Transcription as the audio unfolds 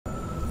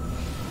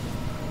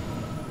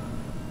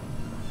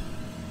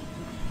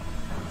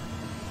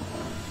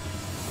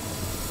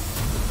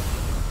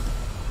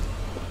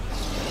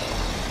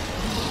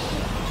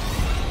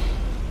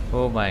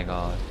Oh my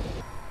god.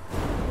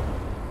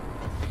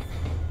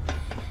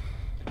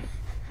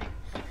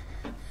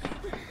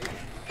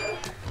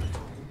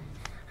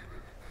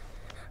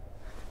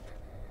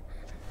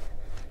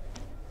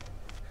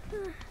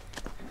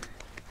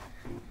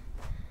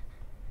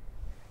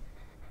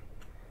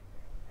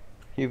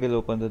 He will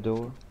open the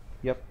door.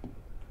 Yep.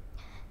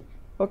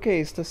 Okay,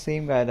 it's the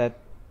same guy that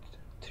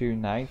threw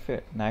knife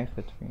at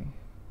me.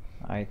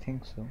 I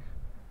think so.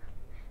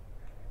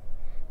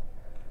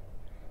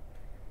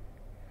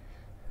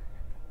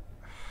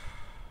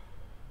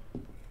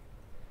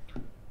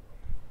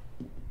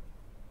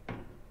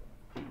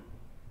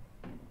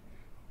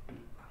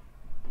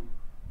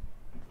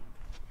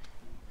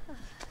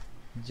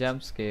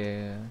 Jump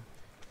scare.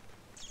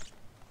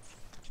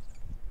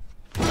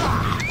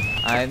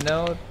 I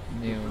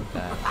knew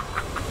that.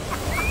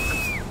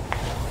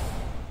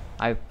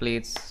 I've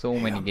played so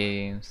many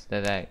games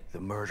that The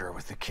murderer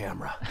with the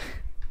camera.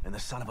 And the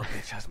son of a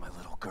bitch has my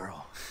little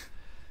girl.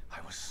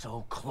 I was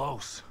so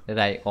close. that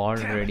I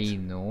already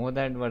know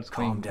that what's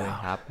going to down.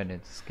 happen in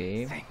this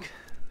game.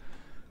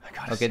 I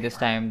gotta Okay, save this her.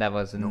 time that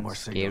wasn't No more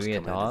signals scary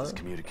at coming into all. this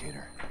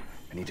communicator.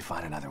 I need to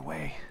find another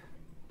way.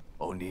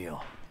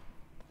 O'Neill.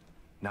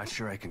 Not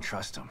sure I can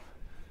trust him,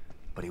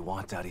 but he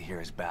wants out of here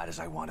as bad as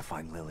I want to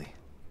find Lily.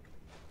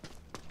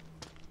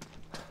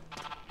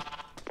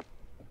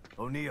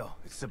 O'Neill,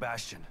 it's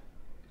Sebastian.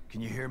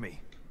 Can you hear me?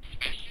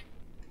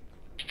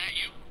 Is that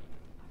you?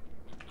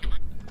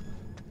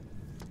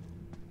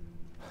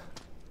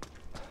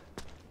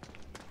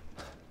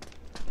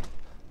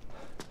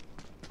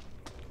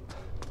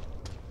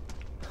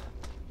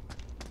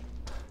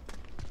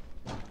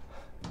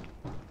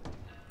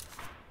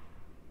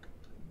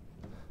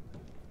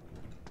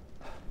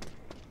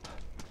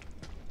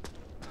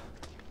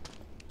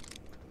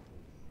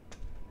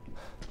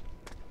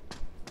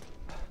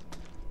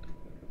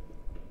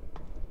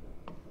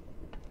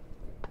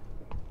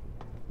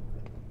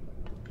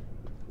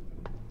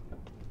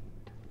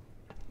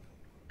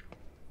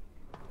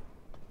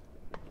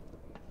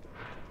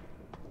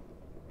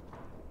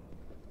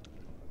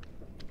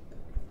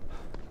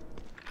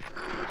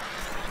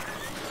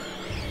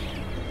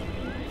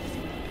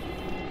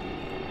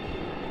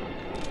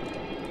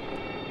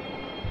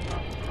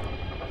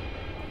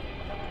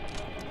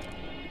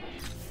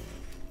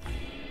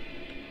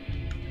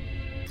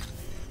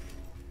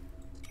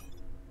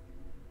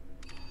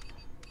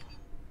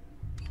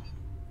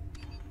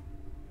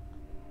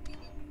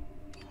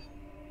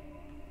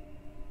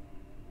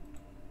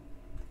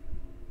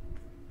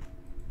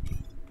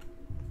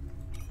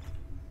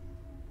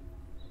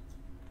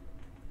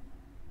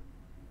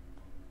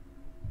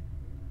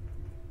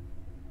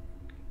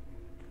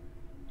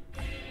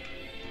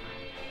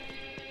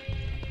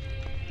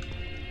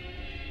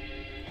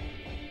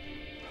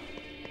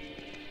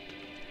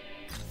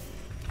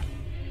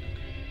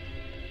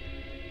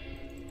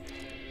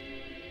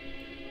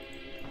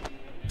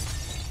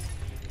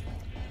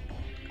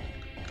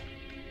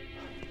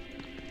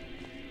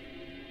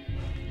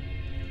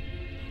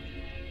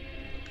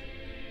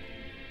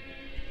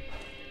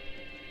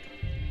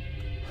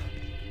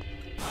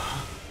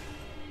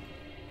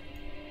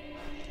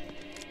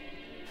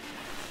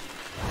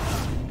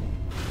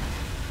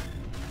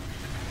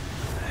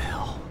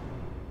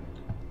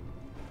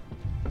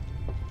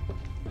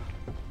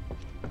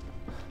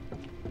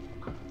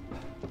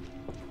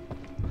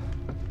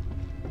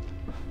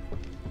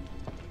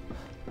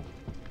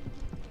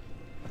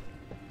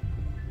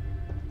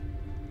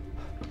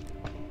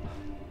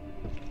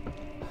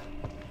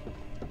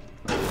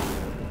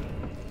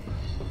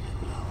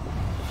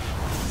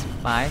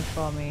 Fine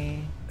for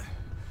me.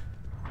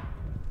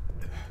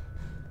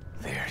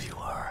 There you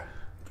are.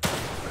 But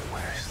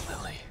where's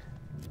Lily?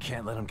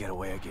 Can't let him get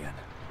away again.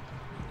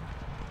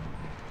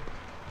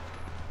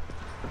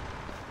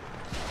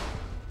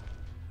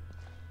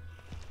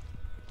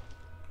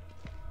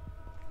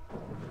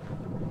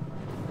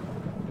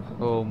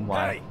 Oh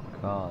my Hey,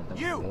 god, the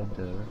you!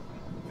 weather.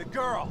 The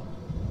girl!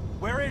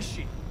 Where is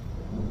she?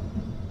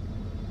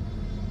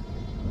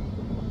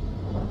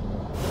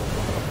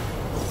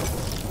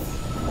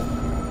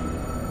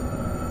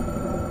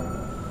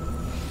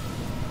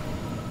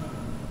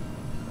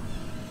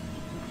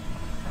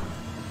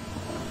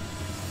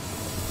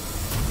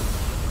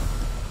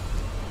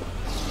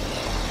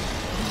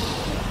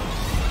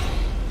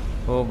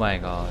 Oh my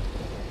god.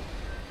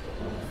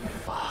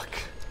 Fuck.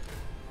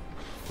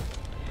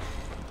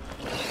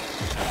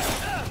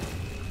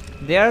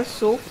 They are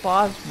so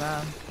fast,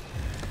 man.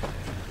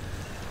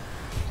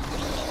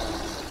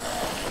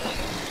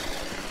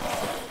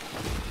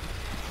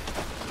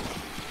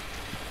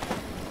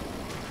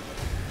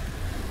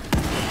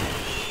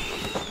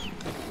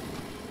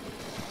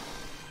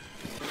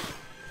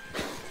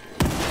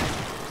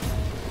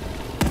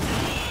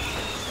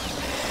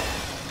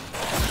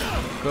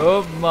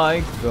 Oh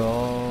my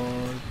god.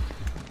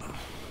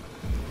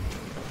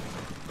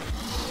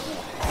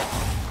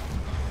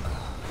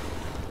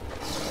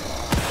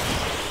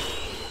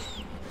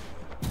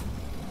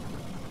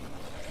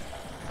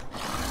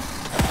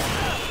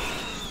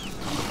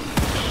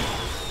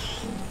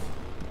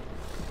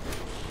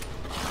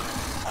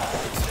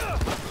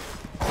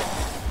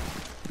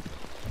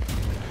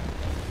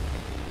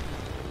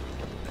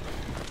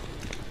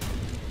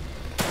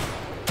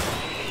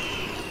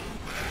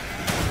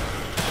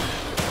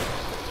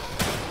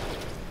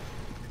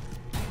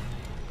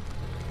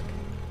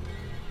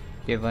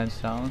 Okay, one's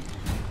down.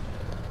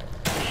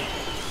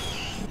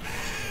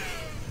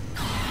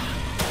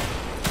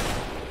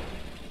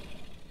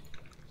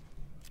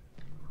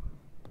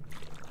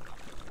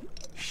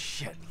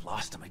 Shit,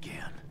 lost him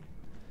again.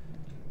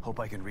 Hope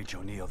I can reach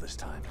O'Neill this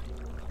time.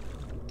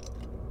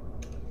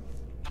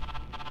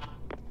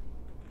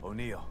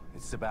 O'Neill,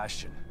 it's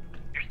Sebastian.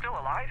 You're still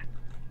alive?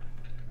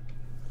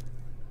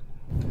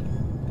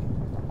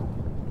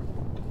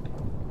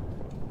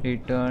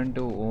 Return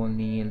to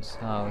O'Neill's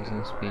house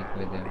and speak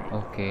with him.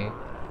 Okay.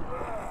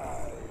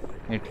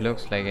 It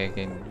looks like I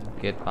can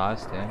get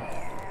past him.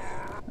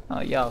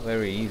 Oh yeah,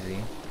 very easy.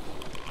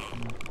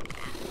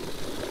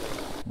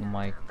 Oh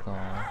my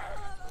god.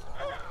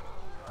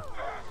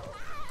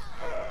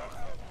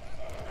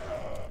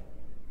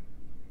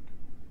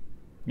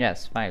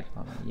 Yes, fine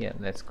for me. Yeah,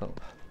 let's go.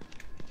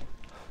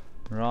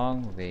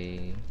 Wrong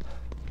way.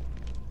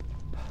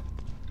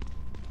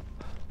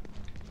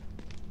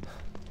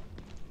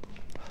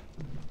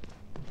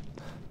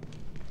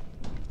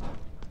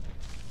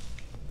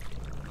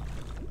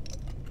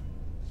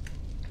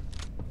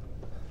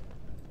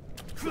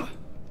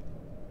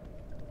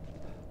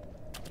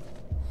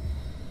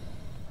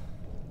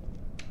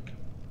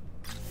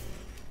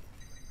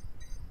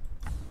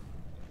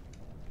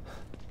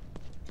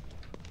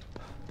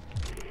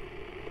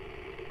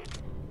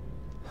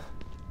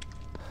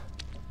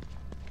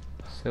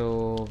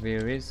 So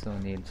where is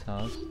O'Neill's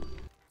house?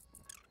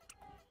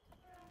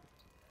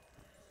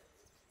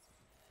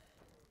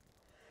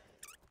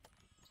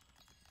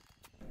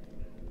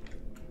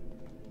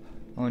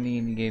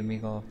 O'Neill gave me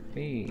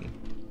coffee.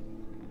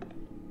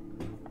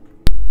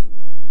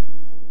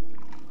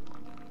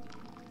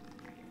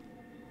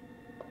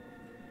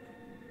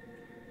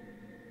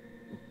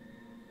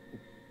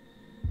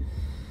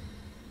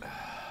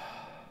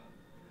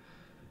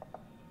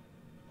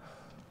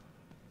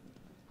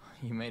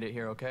 You made it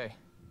here okay.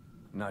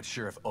 Not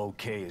sure if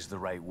okay is the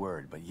right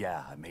word, but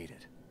yeah, I made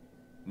it.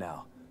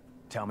 Now,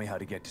 tell me how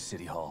to get to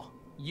City Hall.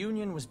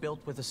 Union was built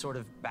with a sort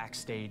of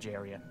backstage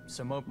area,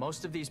 so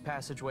most of these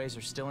passageways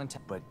are still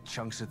intact. But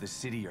chunks of the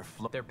city are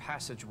They're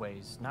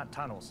passageways, not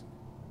tunnels.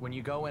 When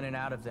you go in and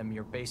out of them,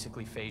 you're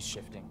basically phase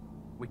shifting.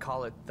 We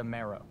call it the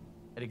marrow.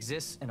 It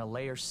exists in a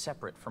layer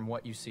separate from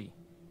what you see.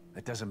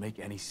 That doesn't make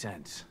any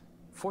sense.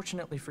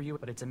 Fortunately for you,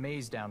 but it's a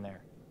maze down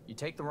there. You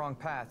take the wrong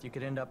path, you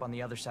could end up on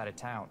the other side of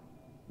town.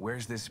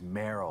 Where's this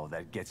marrow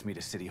that gets me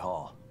to City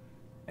Hall?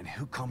 And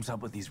who comes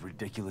up with these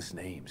ridiculous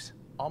names?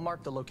 I'll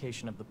mark the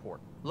location of the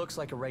port. Looks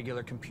like a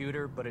regular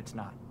computer, but it's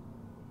not.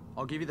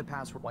 I'll give you the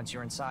password. Once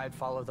you're inside,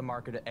 follow the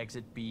marker to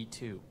exit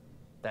B2.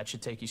 That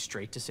should take you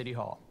straight to City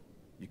Hall.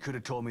 You could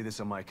have told me this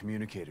on my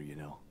communicator, you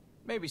know.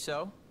 Maybe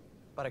so,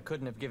 but I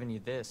couldn't have given you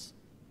this.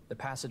 The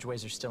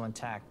passageways are still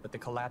intact, but the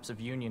collapse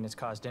of Union has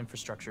caused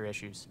infrastructure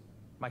issues.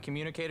 My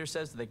communicator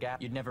says that the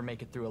gap, you'd never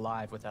make it through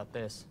alive without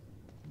this.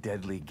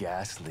 Deadly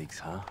gas leaks,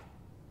 huh?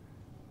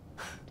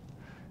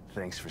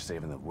 Thanks for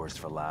saving the worst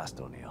for last,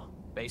 O'Neill.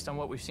 Based on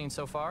what we've seen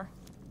so far,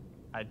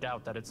 I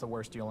doubt that it's the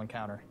worst you'll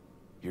encounter.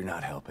 You're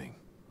not helping.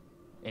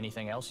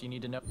 Anything else you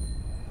need to know?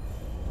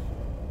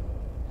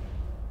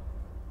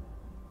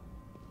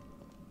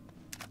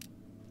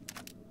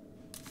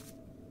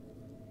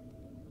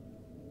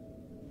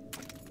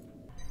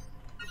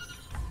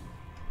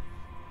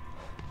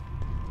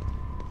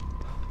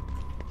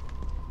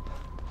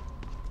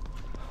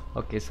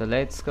 Okay, so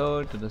let's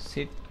go to the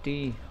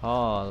City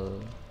Hall.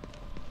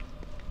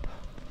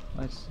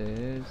 What's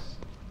this?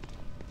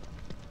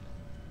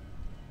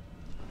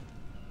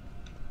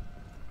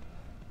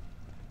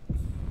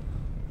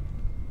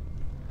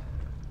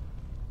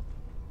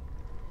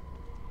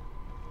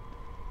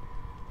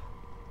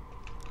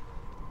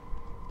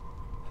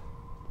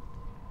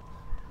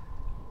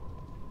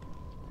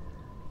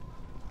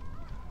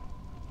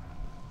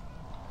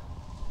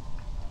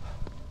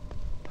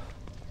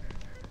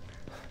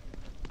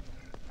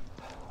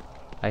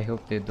 I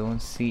hope they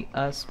don't see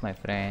us, my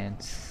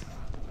friends.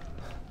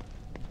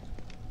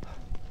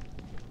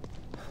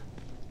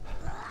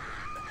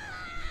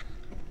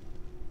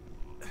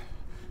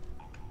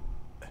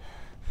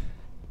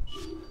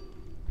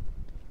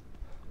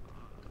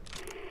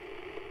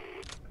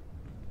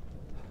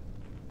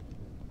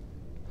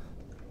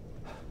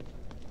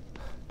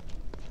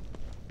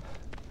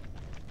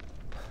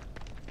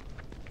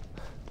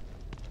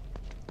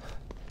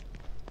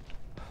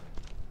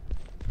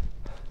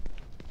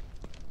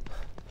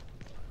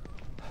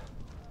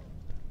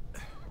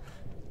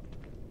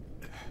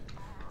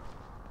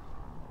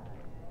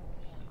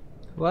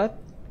 What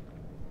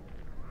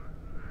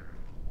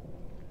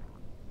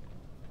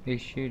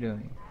is she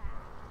doing?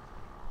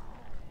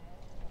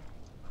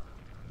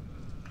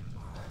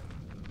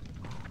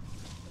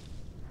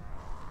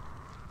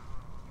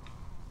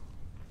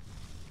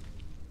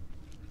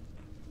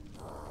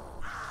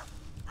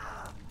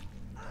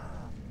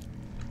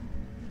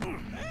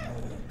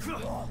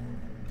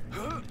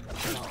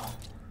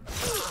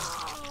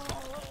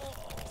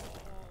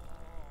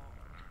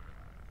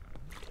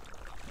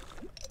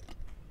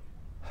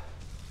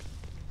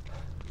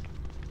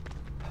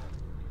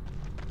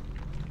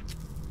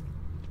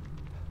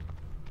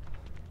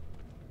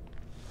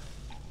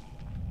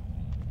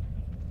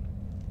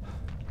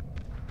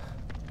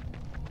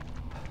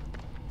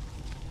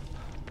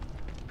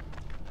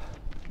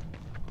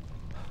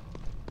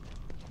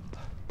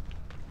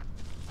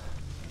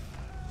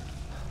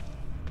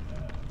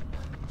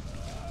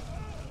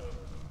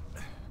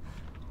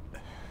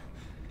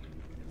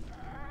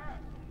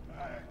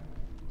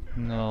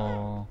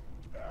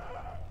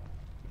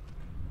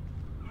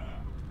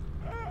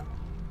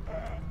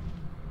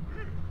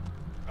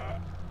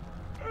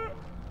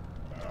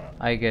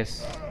 I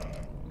guess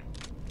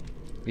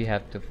we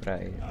have to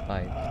fight.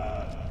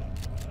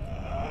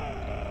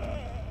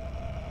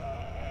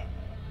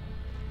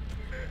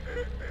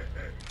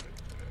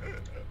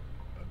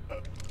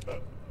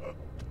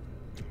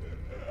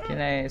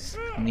 Can I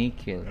sneak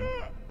kill?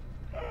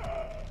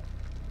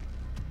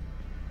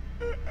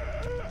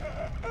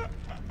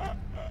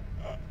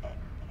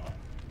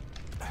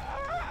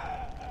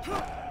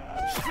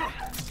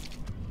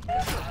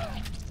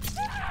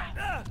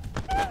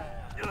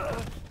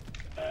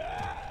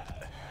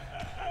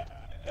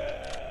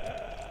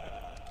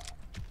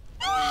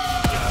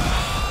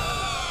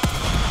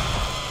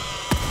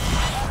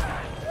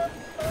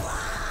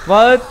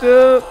 What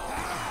the?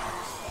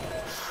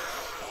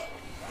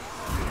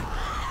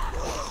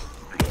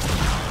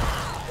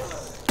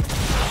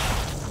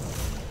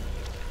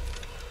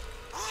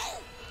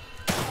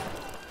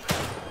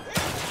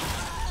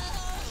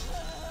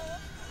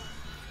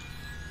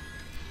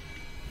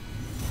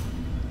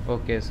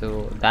 Okay,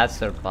 so that's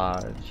her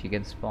part. She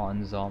can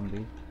spawn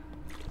zombie.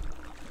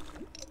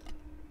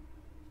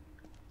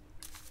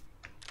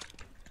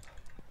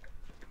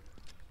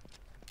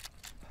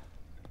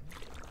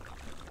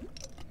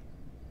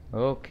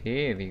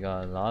 Okay, we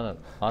got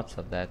lots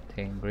of that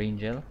thing. Green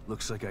gel.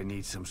 Looks like I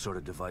need some sort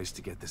of device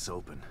to get this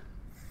open.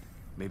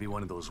 Maybe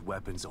one of those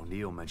weapons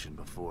O'Neill mentioned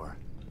before.